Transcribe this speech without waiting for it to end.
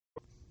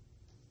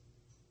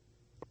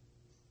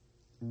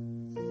Good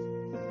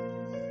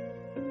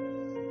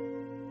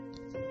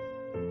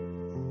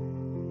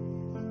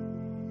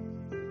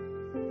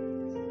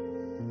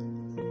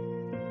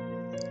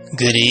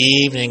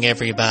evening,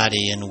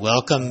 everybody, and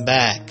welcome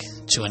back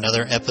to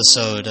another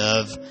episode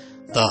of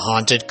The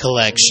Haunted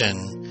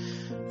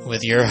Collection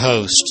with your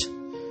host,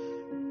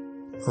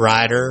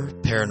 writer,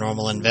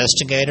 paranormal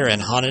investigator, and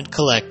haunted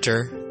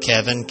collector,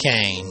 Kevin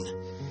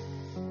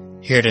Kane.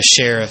 Here to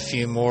share a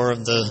few more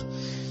of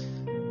the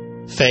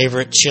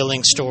favorite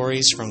chilling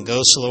stories from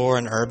ghost lore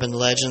and urban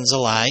legends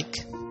alike.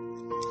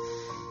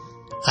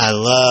 I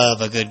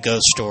love a good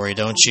ghost story,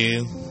 don't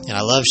you? And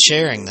I love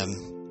sharing them.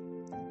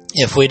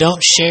 If we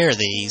don't share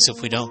these,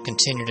 if we don't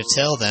continue to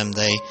tell them,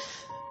 they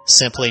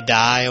simply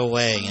die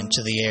away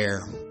into the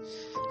air,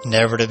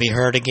 never to be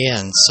heard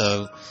again.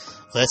 So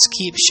let's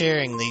keep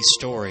sharing these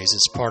stories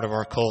as part of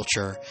our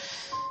culture.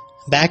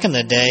 Back in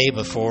the day,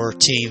 before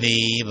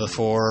TV,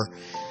 before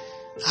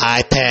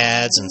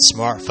iPads and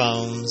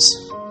smartphones,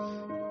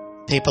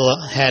 people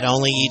had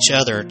only each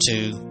other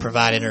to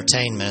provide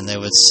entertainment. They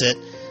would sit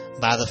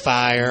by the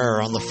fire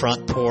or on the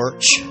front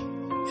porch,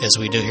 as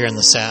we do here in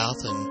the South,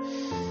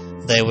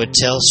 and they would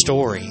tell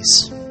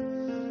stories,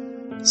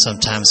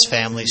 sometimes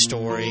family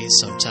stories,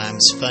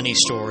 sometimes funny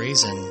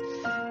stories,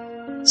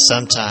 and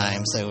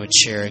sometimes they would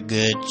share a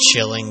good,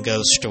 chilling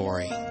ghost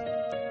story.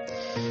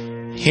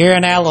 Here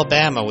in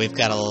Alabama, we've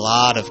got a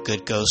lot of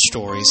good ghost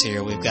stories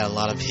here. We've got a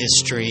lot of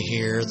history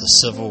here, the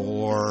Civil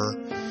War,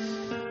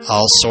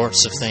 all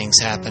sorts of things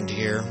happened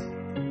here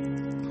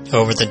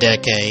over the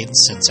decades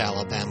since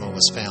Alabama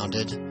was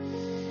founded.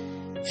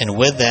 And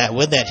with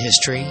that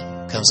history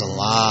comes a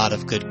lot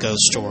of good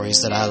ghost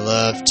stories that I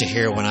loved to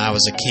hear when I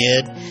was a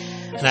kid,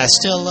 and I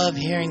still love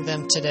hearing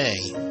them today.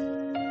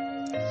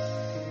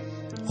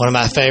 One of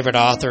my favorite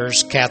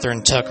authors,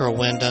 Catherine Tucker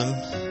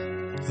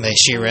Wyndham, may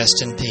she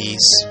rest in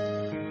peace,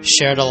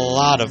 shared a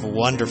lot of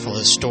wonderful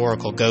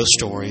historical ghost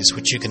stories,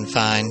 which you can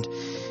find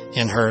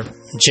in her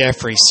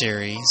Jeffrey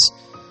series.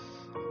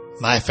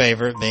 My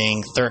favorite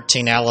being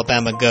 13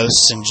 Alabama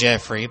Ghosts in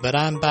Jeffrey, but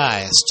I'm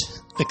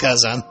biased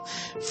because I'm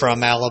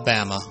from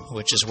Alabama,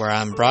 which is where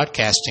I'm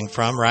broadcasting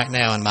from right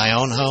now in my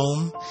own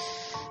home,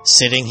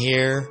 sitting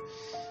here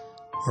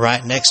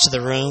right next to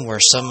the room where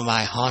some of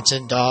my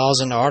haunted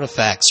dolls and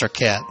artifacts are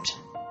kept.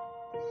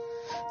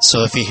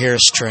 So if you hear a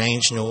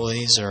strange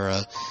noise or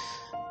an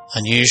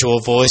unusual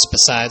voice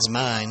besides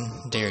mine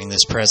during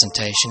this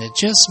presentation, it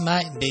just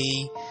might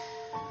be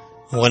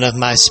one of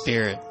my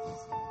spirit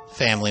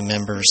family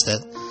members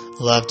that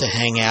love to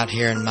hang out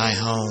here in my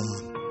home.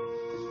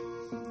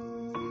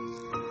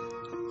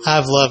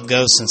 I've loved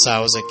ghosts since I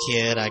was a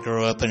kid. I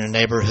grew up in a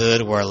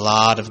neighborhood where a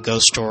lot of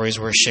ghost stories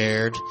were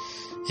shared.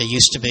 It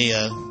used to be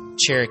a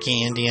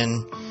Cherokee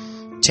Indian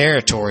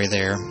territory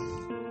there,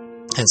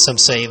 and some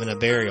say even a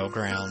burial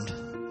ground.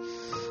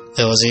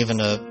 There was even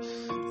a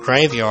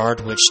graveyard,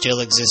 which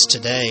still exists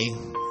today,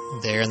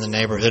 there in the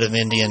neighborhood of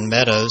Indian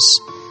Meadows,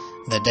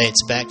 that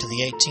dates back to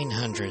the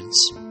 1800s.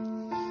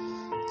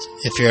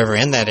 If you're ever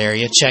in that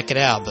area, check it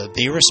out, but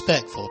be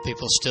respectful.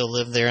 People still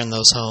live there in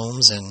those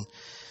homes, and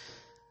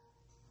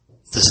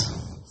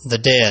the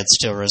dead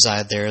still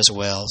reside there as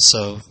well,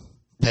 so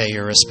pay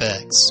your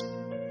respects.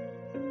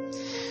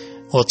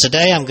 Well,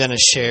 today I'm going to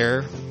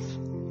share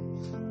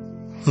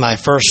my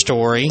first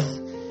story.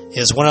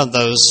 Is one of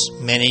those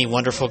many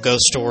wonderful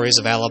ghost stories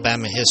of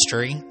Alabama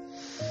history.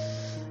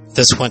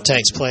 This one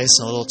takes place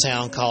in a little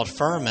town called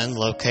Furman,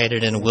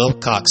 located in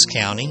Wilcox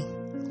County.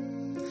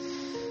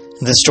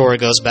 This story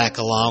goes back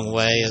a long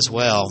way as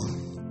well.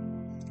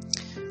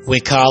 We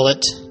call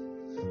it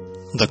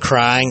The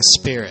Crying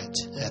Spirit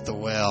at the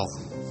Well.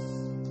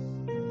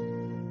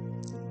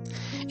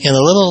 In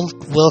the little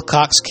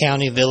Wilcox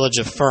County village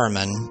of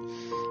Furman,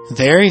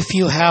 very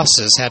few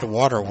houses had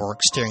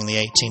waterworks during the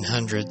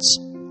 1800s.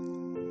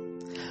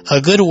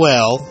 A good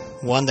well,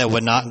 one that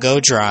would not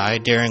go dry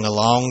during a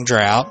long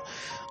drought,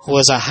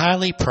 was a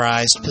highly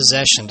prized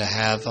possession to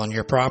have on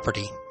your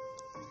property.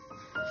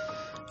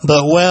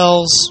 But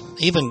wells,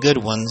 even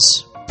good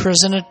ones,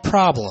 presented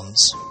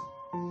problems.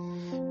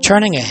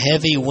 Turning a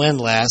heavy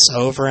windlass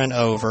over and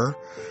over,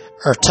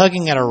 or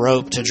tugging at a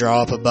rope to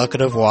draw up a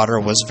bucket of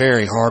water was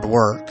very hard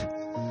work.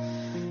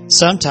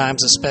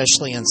 Sometimes,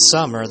 especially in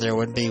summer, there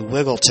would be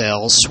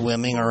wiggletails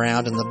swimming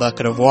around in the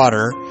bucket of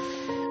water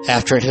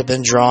after it had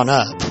been drawn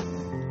up.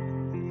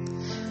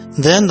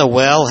 Then the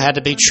well had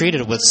to be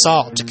treated with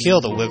salt to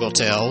kill the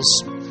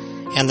wiggletails,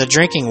 and the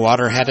drinking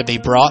water had to be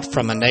brought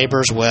from a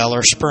neighbor's well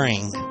or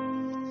spring.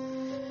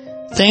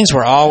 Things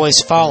were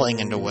always falling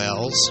into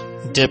wells: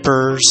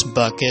 dippers,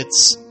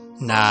 buckets,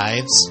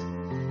 knives,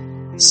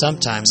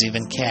 sometimes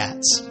even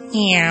cats.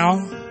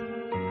 Meow.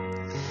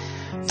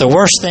 The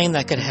worst thing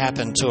that could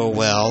happen to a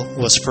well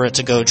was for it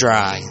to go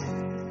dry.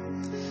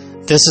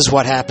 This is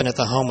what happened at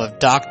the home of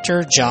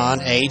Dr.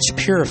 John H.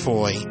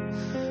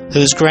 Purifoy,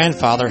 whose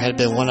grandfather had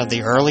been one of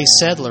the early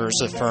settlers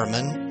of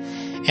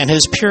Furman, and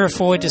whose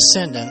Purifoy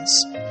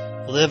descendants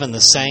live in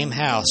the same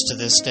house to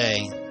this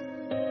day.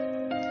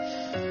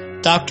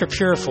 Dr.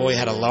 Purifoy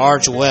had a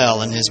large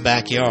well in his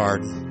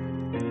backyard.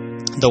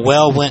 the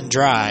well went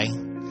dry,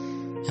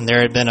 and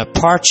there had been a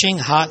parching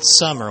hot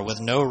summer with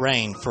no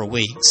rain for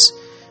weeks.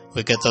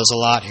 We get those a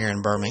lot here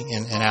in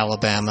Birmingham, in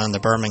Alabama, in the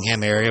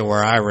Birmingham area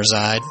where I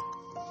reside.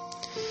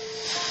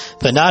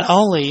 But not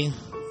only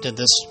did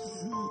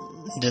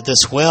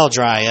this well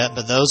dry up,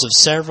 but those of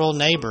several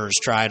neighbors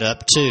dried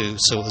up too,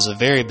 so it was a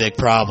very big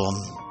problem.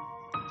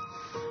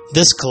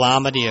 This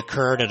calamity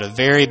occurred at a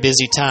very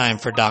busy time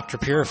for Dr.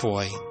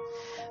 Purefoy.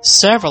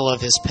 Several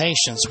of his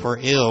patients were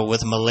ill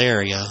with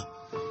malaria,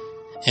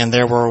 and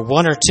there were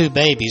 1 or 2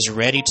 babies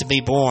ready to be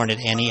born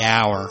at any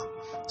hour.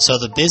 So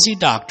the busy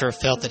doctor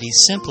felt that he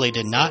simply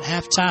did not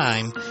have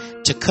time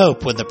to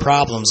cope with the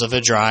problems of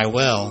a dry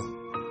well.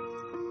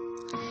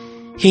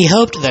 He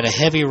hoped that a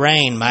heavy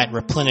rain might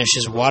replenish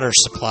his water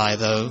supply,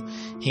 though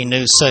he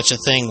knew such a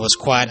thing was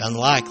quite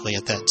unlikely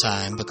at that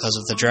time because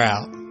of the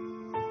drought.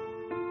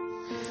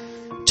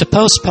 To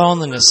postpone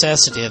the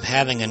necessity of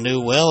having a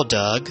new well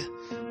dug,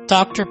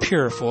 Dr.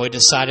 Purefoy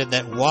decided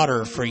that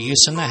water for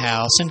use in the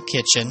house and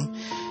kitchen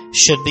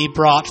should be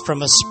brought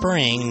from a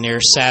spring near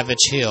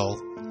Savage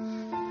Hill,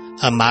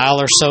 a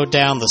mile or so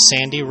down the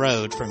sandy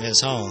road from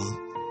his home,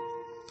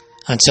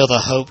 until the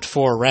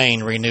hoped-for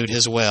rain renewed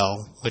his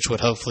well, which would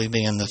hopefully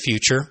be in the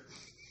future.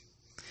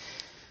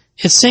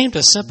 It seemed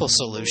a simple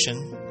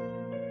solution.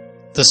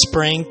 The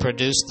spring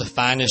produced the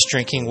finest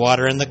drinking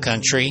water in the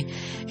country,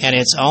 and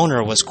its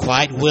owner was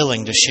quite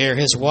willing to share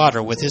his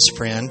water with his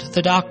friend,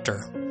 the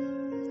doctor.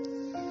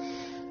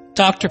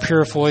 Dr.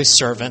 Purefoy's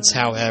servants,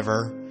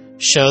 however,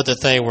 showed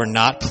that they were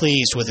not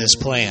pleased with his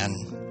plan.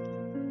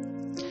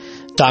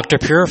 Dr.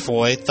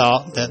 Purefoy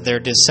thought that their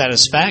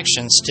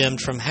dissatisfaction stemmed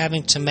from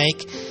having to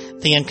make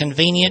the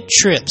inconvenient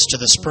trips to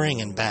the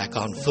spring and back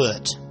on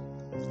foot.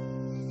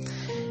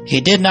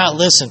 He did not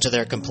listen to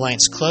their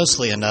complaints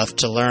closely enough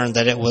to learn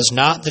that it was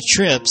not the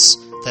trips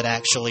that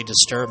actually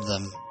disturbed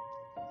them.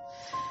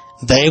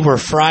 They were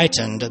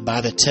frightened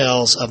by the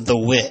tales of the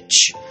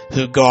witch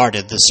who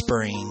guarded the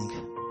spring.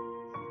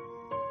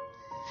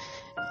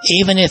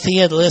 Even if he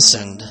had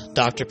listened,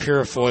 Dr.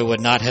 Purefoy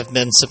would not have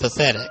been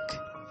sympathetic.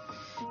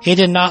 He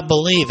did not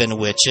believe in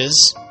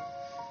witches,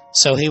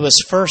 so he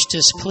was first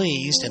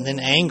displeased and then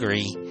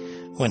angry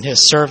when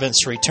his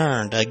servants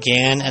returned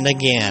again and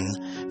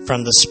again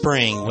from the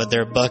spring with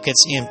their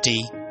buckets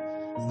empty,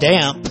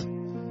 damp,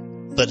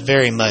 but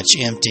very much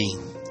empty.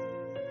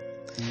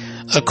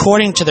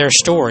 According to their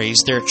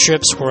stories, their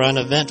trips were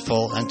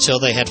uneventful until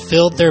they had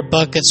filled their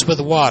buckets with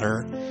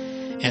water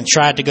and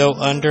tried to go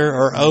under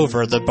or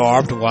over the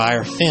barbed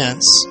wire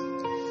fence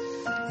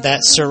that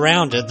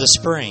surrounded the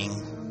spring.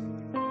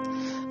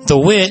 The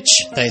witch,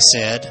 they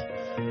said,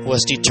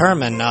 was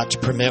determined not to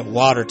permit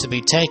water to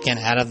be taken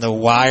out of the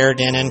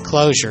wired-in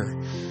enclosure,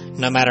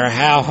 no matter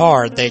how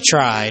hard they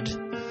tried.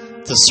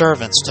 The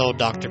servants told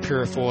Dr.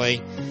 Purefoy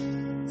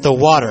the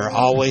water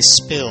always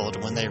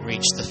spilled when they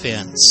reached the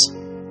fence.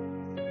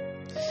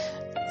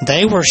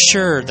 They were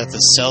sure that the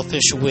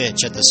selfish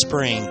witch at the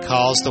spring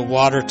caused the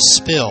water to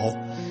spill,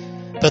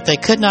 but they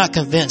could not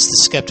convince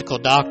the skeptical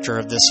doctor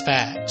of this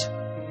fact.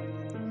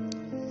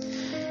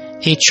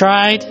 He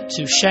tried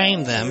to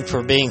shame them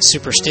for being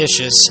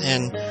superstitious,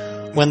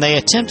 and when they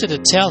attempted to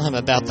tell him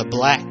about the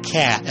black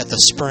cat at the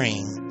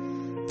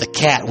spring, the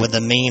cat with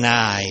the mean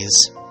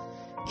eyes,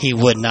 he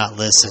would not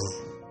listen.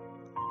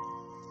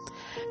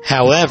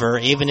 However,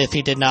 even if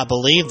he did not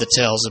believe the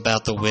tales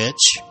about the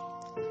witch,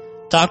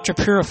 Dr.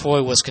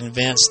 Purefoy was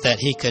convinced that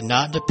he could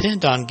not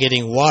depend on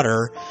getting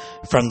water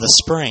from the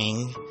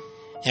spring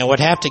and would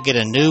have to get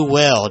a new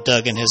well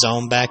dug in his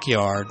own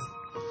backyard.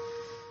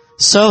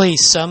 So he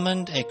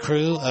summoned a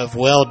crew of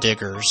well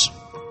diggers.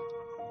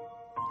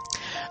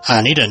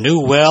 "I need a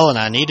new well, and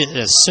I need it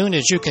as soon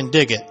as you can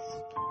dig it,"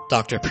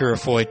 Dr.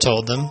 Purefoy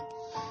told them,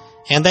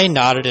 and they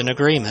nodded in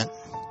agreement.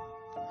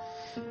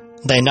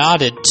 They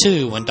nodded,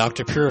 too, when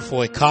Dr.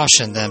 Purefoy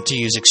cautioned them to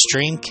use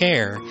extreme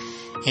care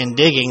in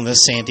digging the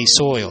sandy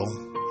soil.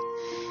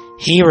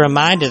 He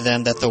reminded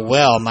them that the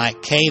well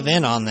might cave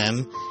in on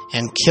them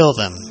and kill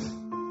them.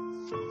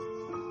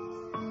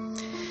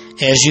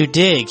 "As you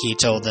dig," he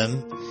told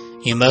them,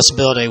 "you must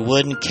build a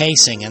wooden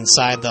casing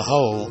inside the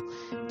hole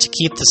to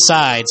keep the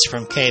sides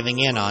from caving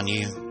in on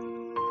you."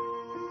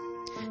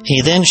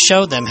 He then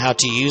showed them how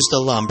to use the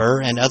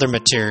lumber and other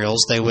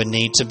materials they would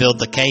need to build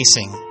the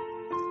casing.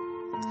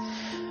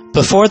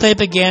 Before they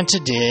began to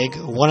dig,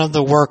 one of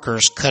the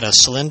workers cut a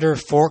slender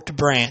forked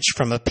branch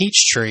from a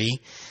peach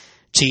tree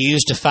to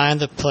use to find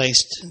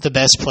the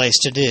best place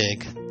to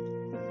dig.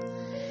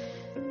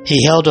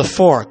 He held a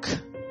fork,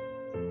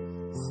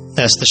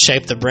 that's the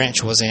shape the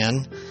branch was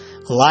in,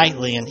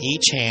 lightly in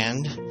each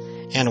hand,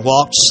 and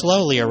walked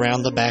slowly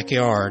around the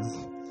backyard.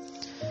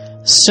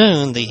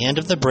 Soon the end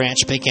of the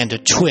branch began to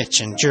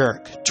twitch and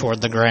jerk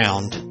toward the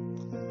ground.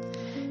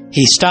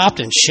 He stopped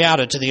and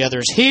shouted to the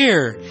others,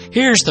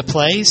 "Here's the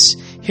place.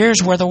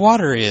 Here's where the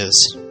water is."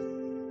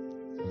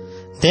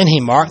 Then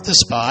he marked the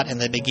spot and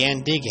they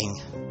began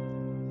digging.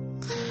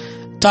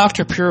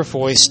 Dr.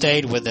 Purefoy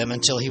stayed with them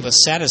until he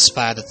was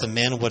satisfied that the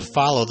men would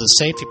follow the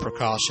safety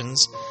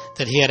precautions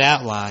that he had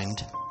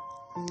outlined.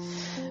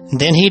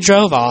 Then he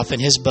drove off in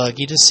his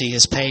buggy to see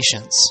his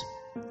patients.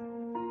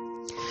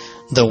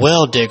 The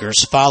well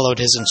diggers followed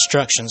his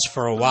instructions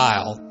for a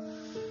while,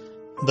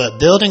 but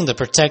building the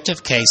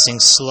protective casing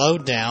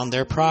slowed down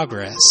their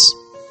progress,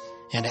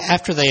 and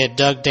after they had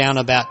dug down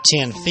about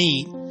 10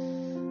 feet,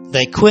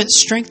 they quit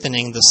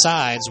strengthening the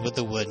sides with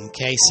the wooden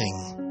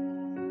casing.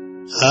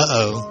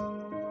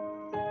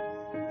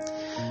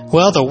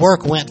 Well, the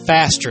work went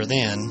faster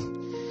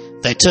then.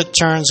 They took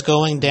turns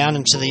going down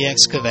into the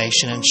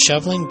excavation and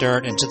shoveling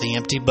dirt into the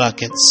empty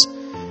buckets,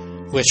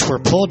 which were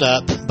pulled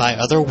up by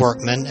other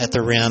workmen at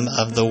the rim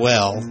of the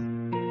well.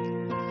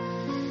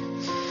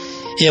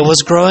 It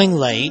was growing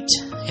late,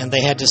 and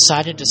they had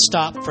decided to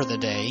stop for the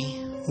day,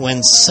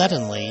 when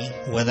suddenly,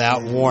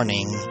 without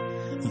warning,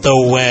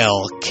 the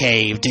well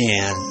caved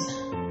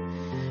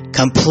in,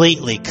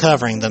 completely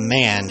covering the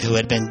man who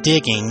had been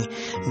digging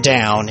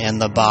down in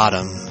the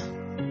bottom.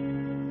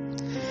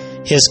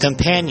 His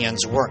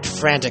companions worked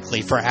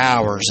frantically for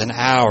hours and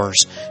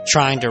hours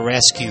trying to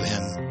rescue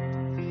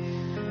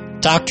him.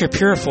 Dr.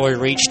 Purefoy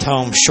reached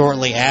home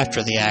shortly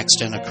after the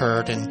accident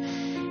occurred,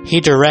 and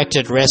he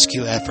directed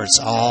rescue efforts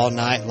all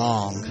night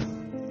long.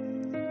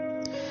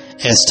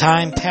 As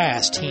time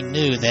passed, he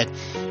knew that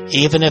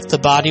even if the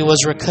body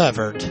was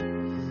recovered,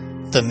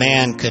 the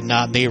man could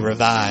not be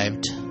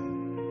revived.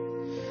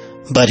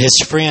 But his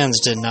friends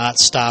did not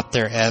stop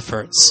their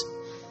efforts.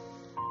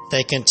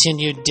 They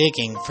continued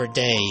digging for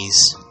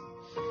days,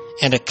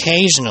 and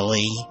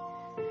occasionally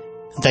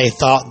they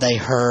thought they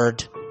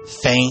heard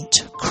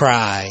faint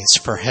cries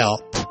for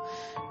help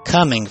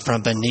coming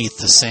from beneath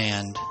the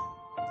sand.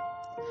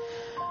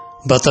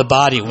 But the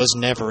body was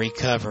never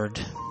recovered.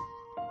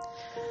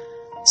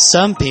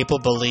 Some people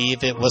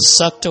believe it was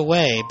sucked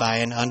away by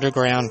an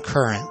underground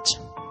current.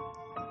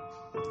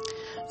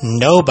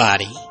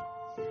 Nobody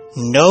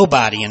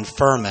in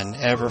Furman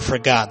ever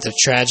forgot the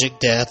tragic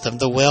death of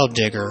the well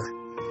digger,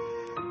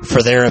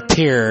 for there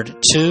appeared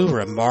two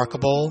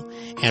remarkable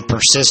and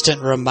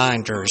persistent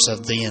reminders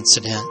of the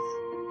incident.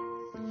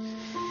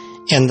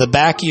 In the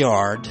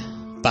backyard,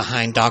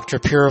 behind Dr.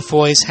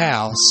 Purefoy's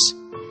house,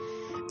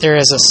 there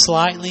is a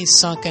slightly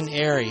sunken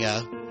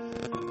area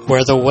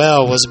where the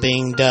well was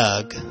being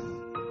dug.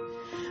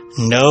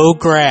 No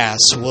grass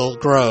will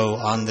grow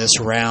on this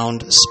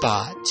round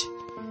spot,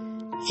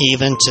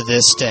 even to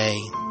this day.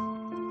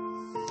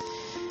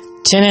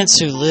 Tenants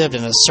who lived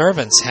in a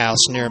servant's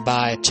house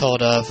nearby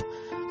told of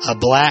a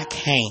black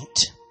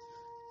haint,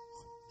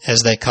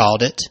 as they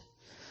called it,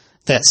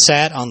 that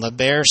sat on the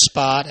bare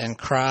spot and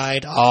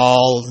cried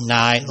all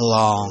night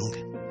long.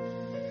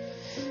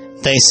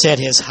 They said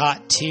his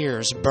hot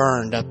tears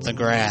burned up the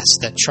grass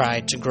that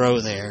tried to grow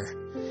there,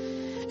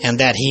 and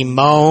that he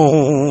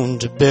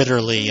moaned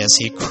bitterly as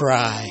he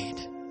cried.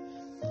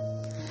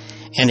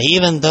 And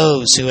even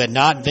those who had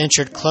not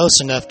ventured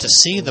close enough to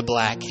see the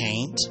black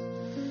haint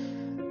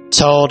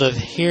told of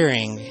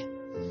hearing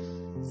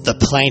the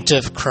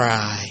plaintive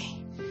cry,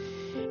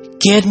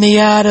 "Get me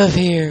out of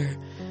here!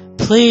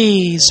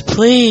 Please,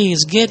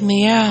 please get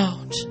me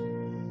out!"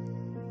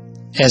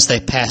 as they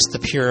passed the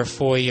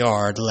Purefoy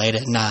yard late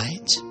at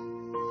night.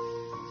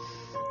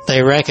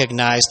 They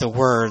recognized the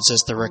words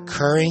as the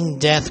recurring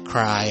death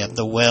cry of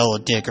the well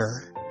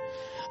digger,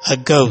 a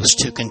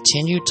ghost who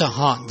continued to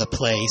haunt the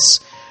place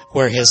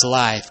where his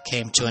life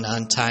came to an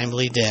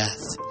untimely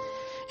death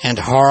and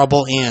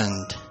horrible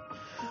end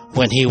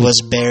when he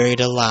was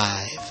buried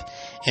alive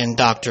in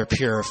Dr.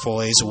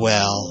 Purefoy's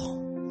well.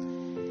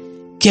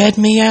 "Get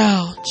me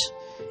out!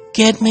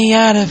 Get me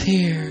out of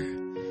here!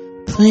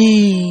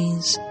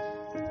 Please,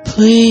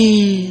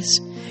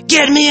 please,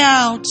 get me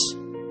out!"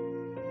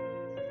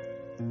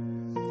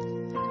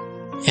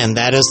 And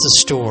that is the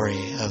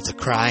story of the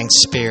crying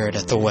spirit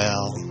at the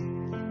well.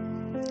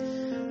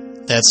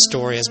 That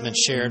story has been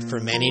shared for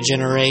many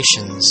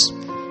generations,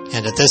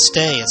 and at this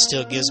day it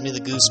still gives me the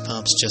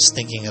goosebumps just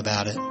thinking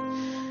about it.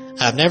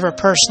 I've never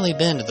personally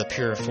been to the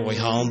Purefoy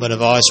home, but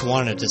I've always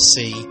wanted to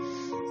see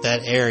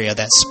that area,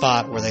 that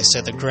spot where they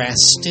said the grass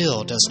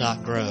still does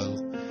not grow,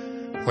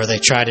 where they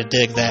try to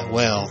dig that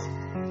well.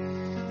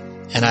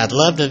 And I'd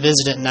love to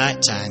visit at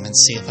nighttime and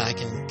see if I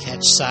can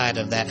catch sight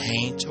of that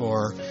haint,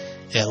 or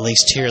at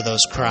least hear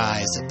those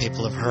cries that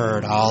people have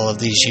heard all of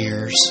these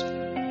years.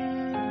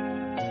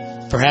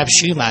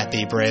 Perhaps you might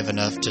be brave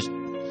enough to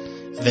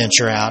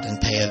venture out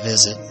and pay a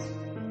visit.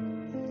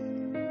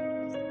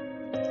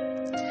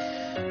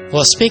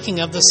 Well,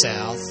 speaking of the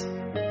South,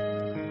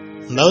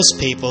 most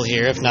people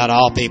here, if not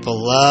all people,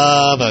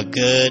 love a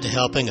good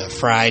helping of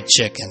fried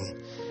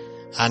chicken.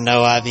 I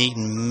know I've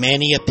eaten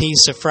many a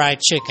piece of fried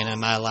chicken in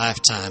my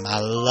lifetime. I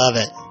love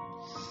it.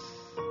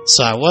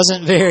 So I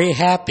wasn't very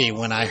happy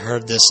when I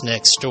heard this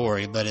next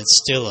story, but it's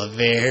still a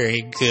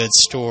very good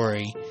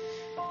story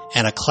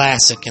and a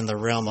classic in the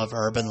realm of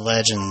urban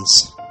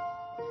legends.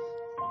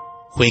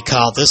 We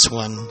call this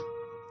one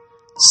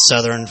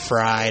Southern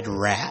Fried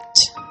Rat.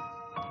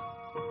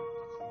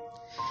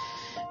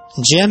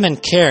 Jim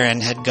and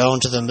Karen had gone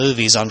to the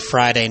movies on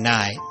Friday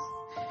night.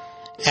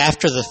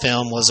 After the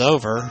film was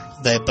over,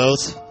 they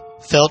both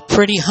felt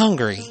pretty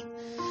hungry,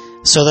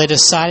 So they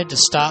decided to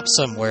stop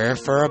somewhere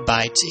for a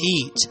bite to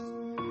eat.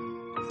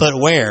 But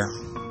where?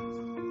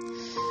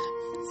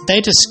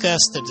 They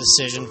discussed the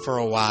decision for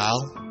a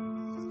while.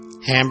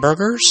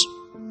 Hamburgers?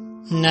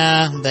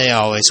 Nah, they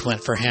always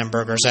went for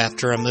hamburgers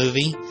after a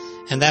movie,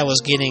 and that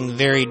was getting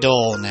very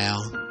dull now.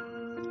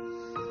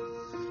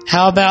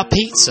 How about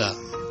pizza?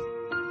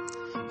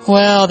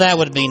 Well, that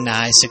would be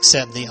nice,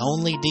 except the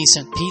only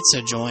decent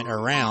pizza joint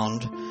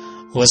around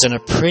was in a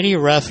pretty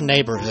rough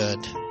neighborhood.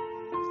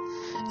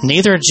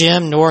 Neither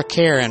Jim nor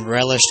Karen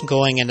relished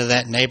going into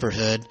that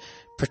neighborhood,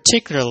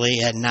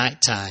 particularly at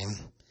nighttime.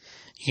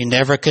 You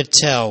never could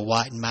tell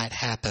what might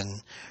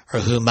happen or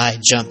who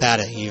might jump out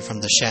at you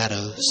from the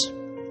shadows.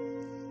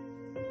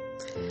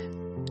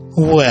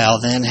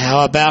 Well, then,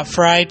 how about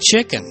fried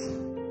chicken?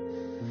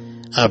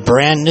 A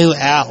brand new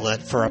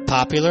outlet for a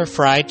popular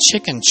fried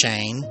chicken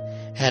chain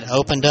had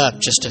opened up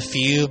just a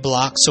few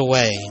blocks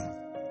away.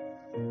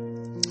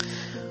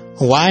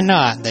 Why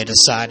not, they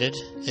decided.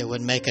 It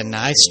would make a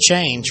nice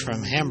change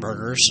from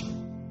hamburgers.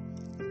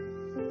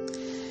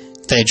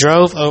 They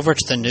drove over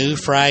to the new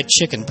fried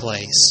chicken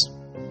place.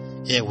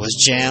 It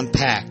was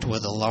jam-packed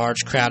with a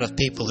large crowd of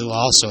people who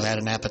also had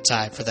an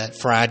appetite for that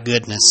fried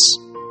goodness.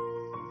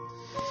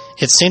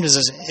 It seemed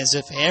as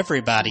if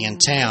everybody in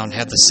town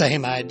had the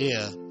same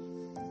idea.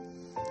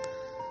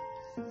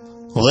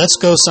 Well, let's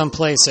go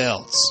someplace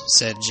else,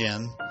 said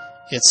Jim.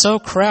 It's so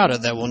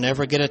crowded that we'll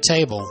never get a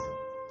table.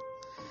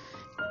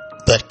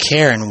 But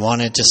Karen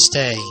wanted to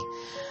stay.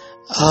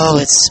 Oh,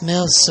 it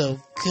smells so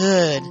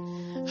good.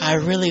 I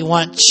really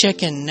want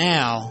chicken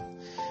now.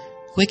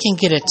 We can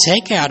get a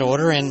takeout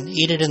order and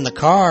eat it in the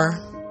car.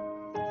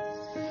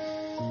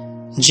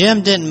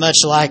 Jim didn't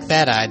much like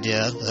that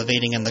idea of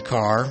eating in the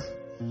car.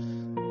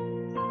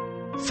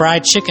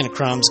 Fried chicken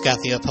crumbs got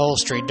the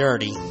upholstery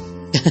dirty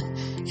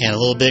and a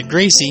little bit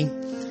greasy,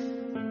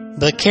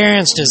 but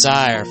Karen's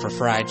desire for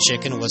fried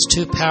chicken was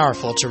too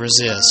powerful to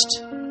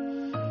resist.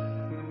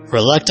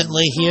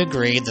 Reluctantly, he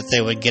agreed that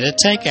they would get a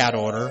takeout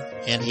order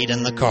and eat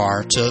in the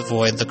car to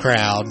avoid the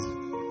crowd.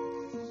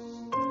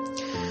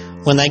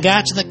 When they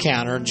got to the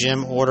counter,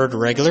 Jim ordered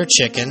regular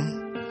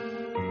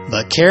chicken,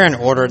 but Karen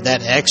ordered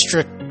that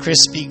extra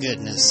crispy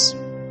goodness.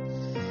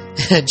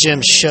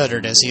 Jim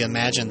shuddered as he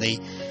imagined the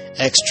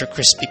extra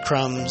crispy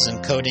crumbs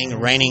and coating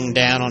raining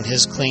down on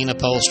his clean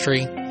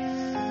upholstery.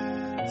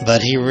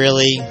 But he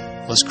really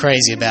was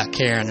crazy about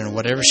Karen, and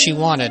whatever she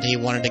wanted, he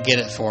wanted to get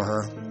it for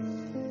her.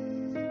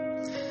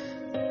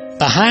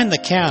 Behind the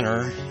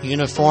counter,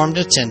 uniformed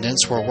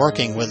attendants were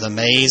working with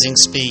amazing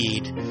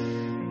speed,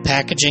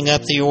 packaging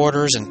up the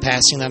orders and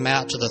passing them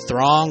out to the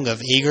throng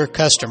of eager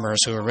customers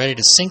who were ready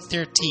to sink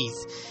their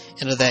teeth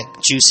into that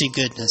juicy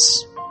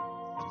goodness.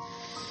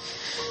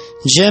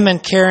 Jim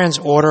and Karen's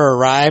order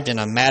arrived in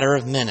a matter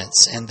of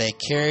minutes, and they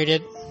carried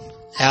it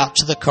out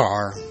to the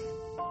car.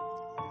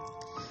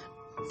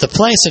 The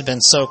place had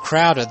been so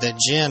crowded that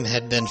Jim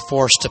had been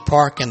forced to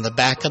park in the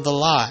back of the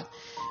lot,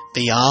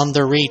 beyond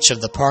the reach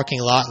of the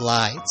parking lot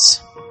lights.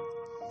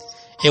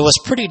 It was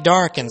pretty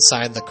dark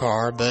inside the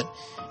car, but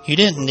you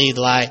didn't need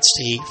lights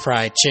to eat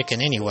fried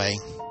chicken anyway.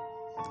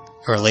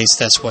 Or at least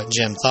that's what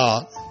Jim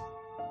thought.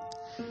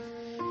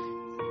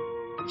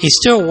 He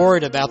still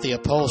worried about the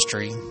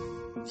upholstery,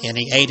 and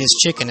he ate his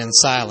chicken in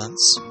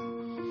silence.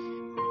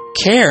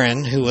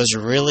 Karen, who was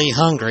really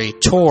hungry,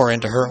 tore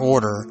into her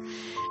order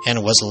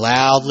and was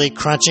loudly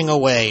crunching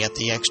away at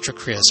the extra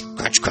crisp.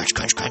 Crunch, crunch,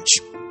 crunch, crunch.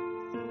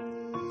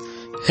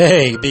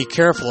 Hey, be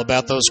careful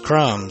about those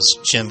crumbs,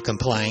 Jim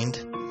complained.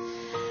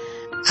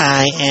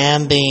 I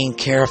am being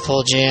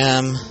careful,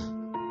 Jim.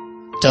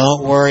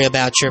 Don't worry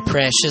about your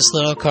precious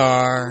little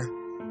car.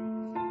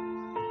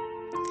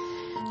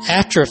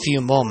 After a few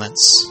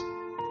moments,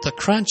 the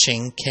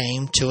crunching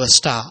came to a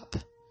stop.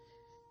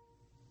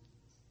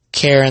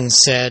 Karen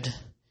said,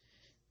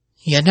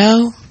 You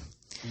know,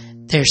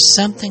 there's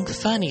something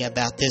funny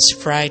about this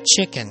fried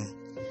chicken.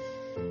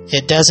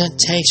 It doesn't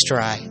taste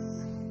right.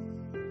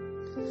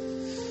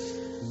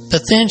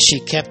 But then she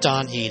kept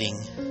on eating.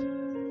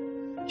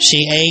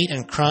 She ate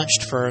and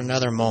crunched for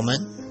another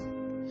moment.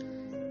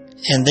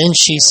 And then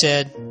she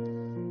said,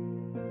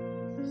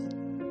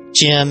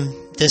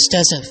 Jim, this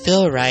doesn't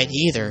feel right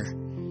either.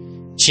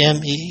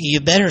 Jim, you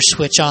better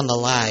switch on the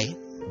light.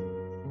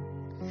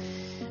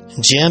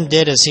 Jim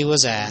did as he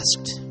was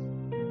asked.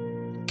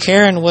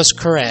 Karen was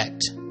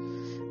correct.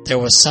 There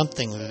was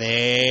something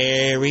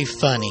very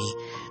funny,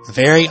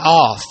 very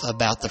off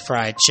about the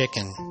fried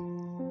chicken.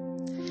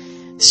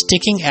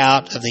 Sticking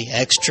out of the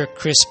extra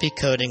crispy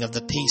coating of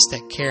the piece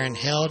that Karen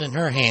held in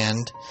her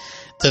hand,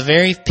 the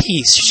very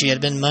piece she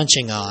had been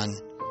munching on,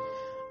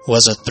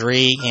 was a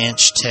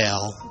 3-inch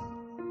tail.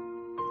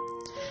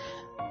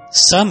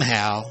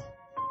 Somehow,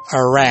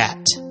 a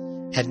rat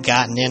had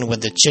gotten in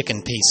with the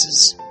chicken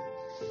pieces.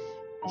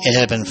 It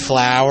had been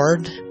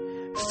floured,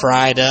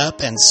 fried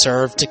up, and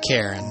served to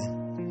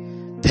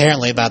Karen,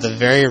 apparently by the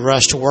very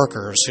rushed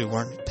workers who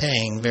weren't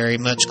paying very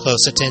much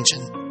close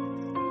attention.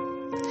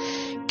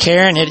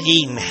 Karen had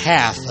eaten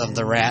half of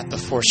the rat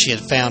before she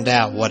had found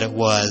out what it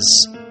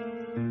was.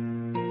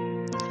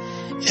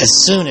 As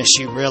soon as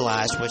she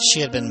realized what she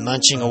had been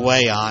munching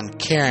away on,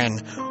 Karen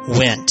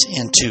went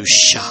into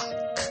shock.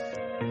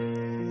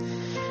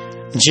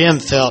 Jim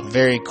felt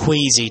very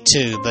queasy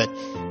too, but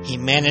he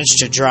managed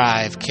to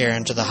drive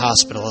Karen to the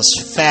hospital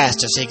as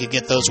fast as he could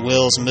get those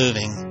wheels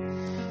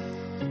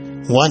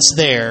moving. Once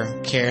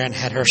there, Karen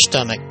had her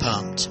stomach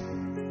pumped.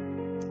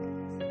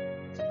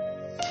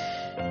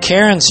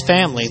 Karen's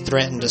family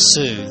threatened to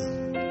sue.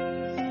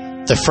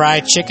 The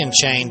fried chicken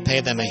chain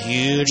paid them a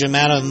huge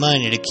amount of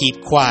money to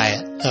keep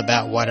quiet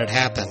about what had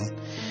happened,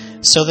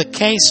 so the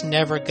case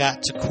never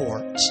got to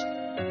court,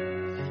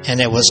 and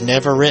it was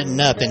never written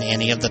up in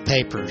any of the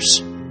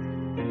papers.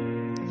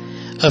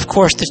 Of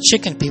course, the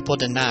chicken people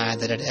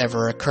denied that it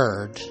ever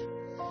occurred,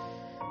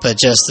 but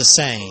just the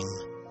same,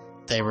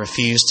 they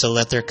refused to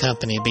let their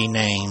company be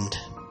named.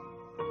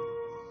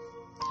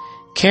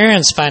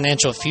 Karen's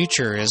financial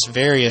future is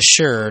very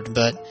assured,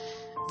 but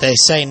they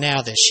say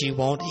now that she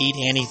won't eat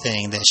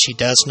anything that she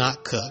does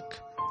not cook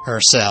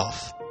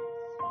herself.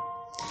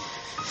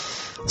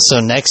 So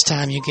next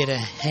time you get a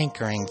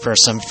hankering for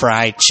some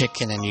fried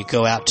chicken and you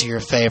go out to your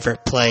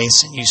favorite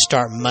place and you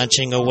start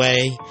munching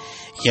away,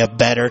 you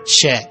better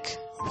check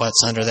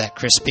what's under that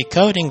crispy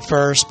coating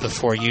first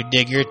before you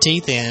dig your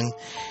teeth in,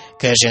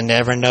 because you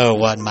never know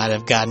what might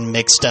have gotten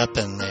mixed up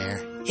in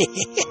there.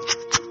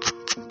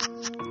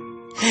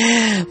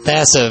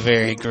 That's a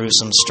very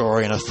gruesome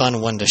story and a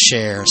fun one to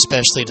share,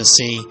 especially to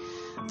see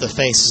the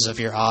faces of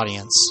your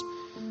audience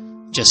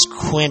just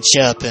quench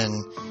up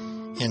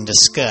in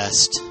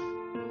disgust.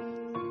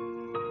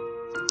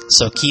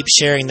 So keep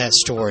sharing that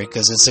story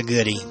because it's a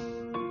goodie.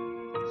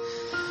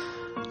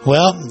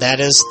 Well, that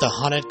is the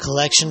Haunted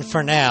Collection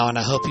for now, and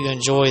I hope you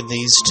enjoyed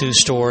these 2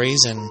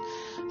 stories, and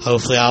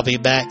hopefully I'll be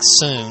back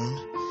soon.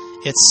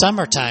 It's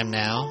summertime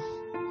now.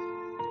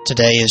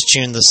 Today is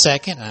June the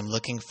 2nd. I'm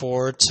looking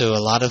forward to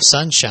a lot of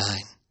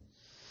sunshine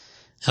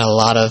and a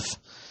lot of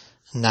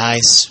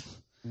nice,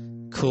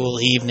 cool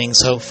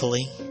evenings,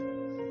 hopefully.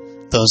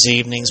 Those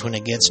evenings when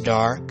it gets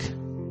dark.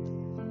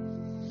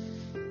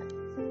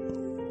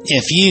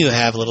 If you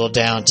have a little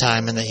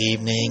downtime in the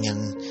evening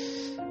and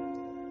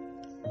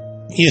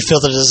you feel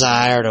the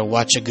desire to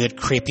watch a good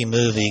creepy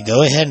movie,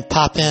 go ahead and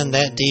pop in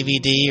that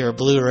DVD or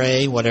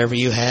Blu-ray, whatever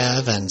you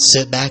have, and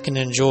sit back and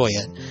enjoy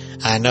it.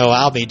 I know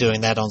I'll be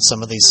doing that on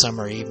some of these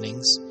summer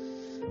evenings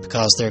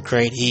because they're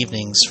great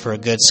evenings for a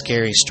good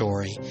scary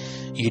story.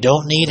 You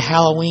don't need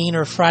Halloween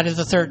or Friday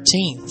the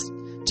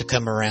 13th to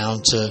come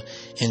around to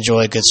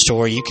enjoy a good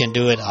story. You can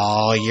do it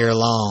all year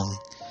long.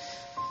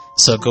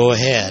 So go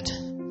ahead.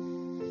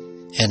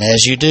 And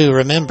as you do,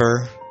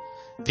 remember,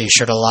 be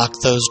sure to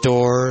lock those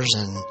doors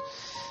and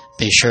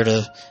be sure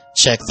to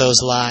check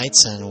those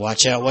lights and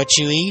watch out what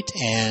you eat.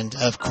 And,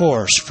 of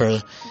course,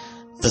 for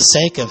the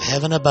sake of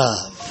heaven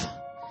above,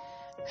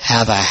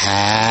 have a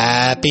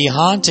happy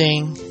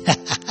haunting.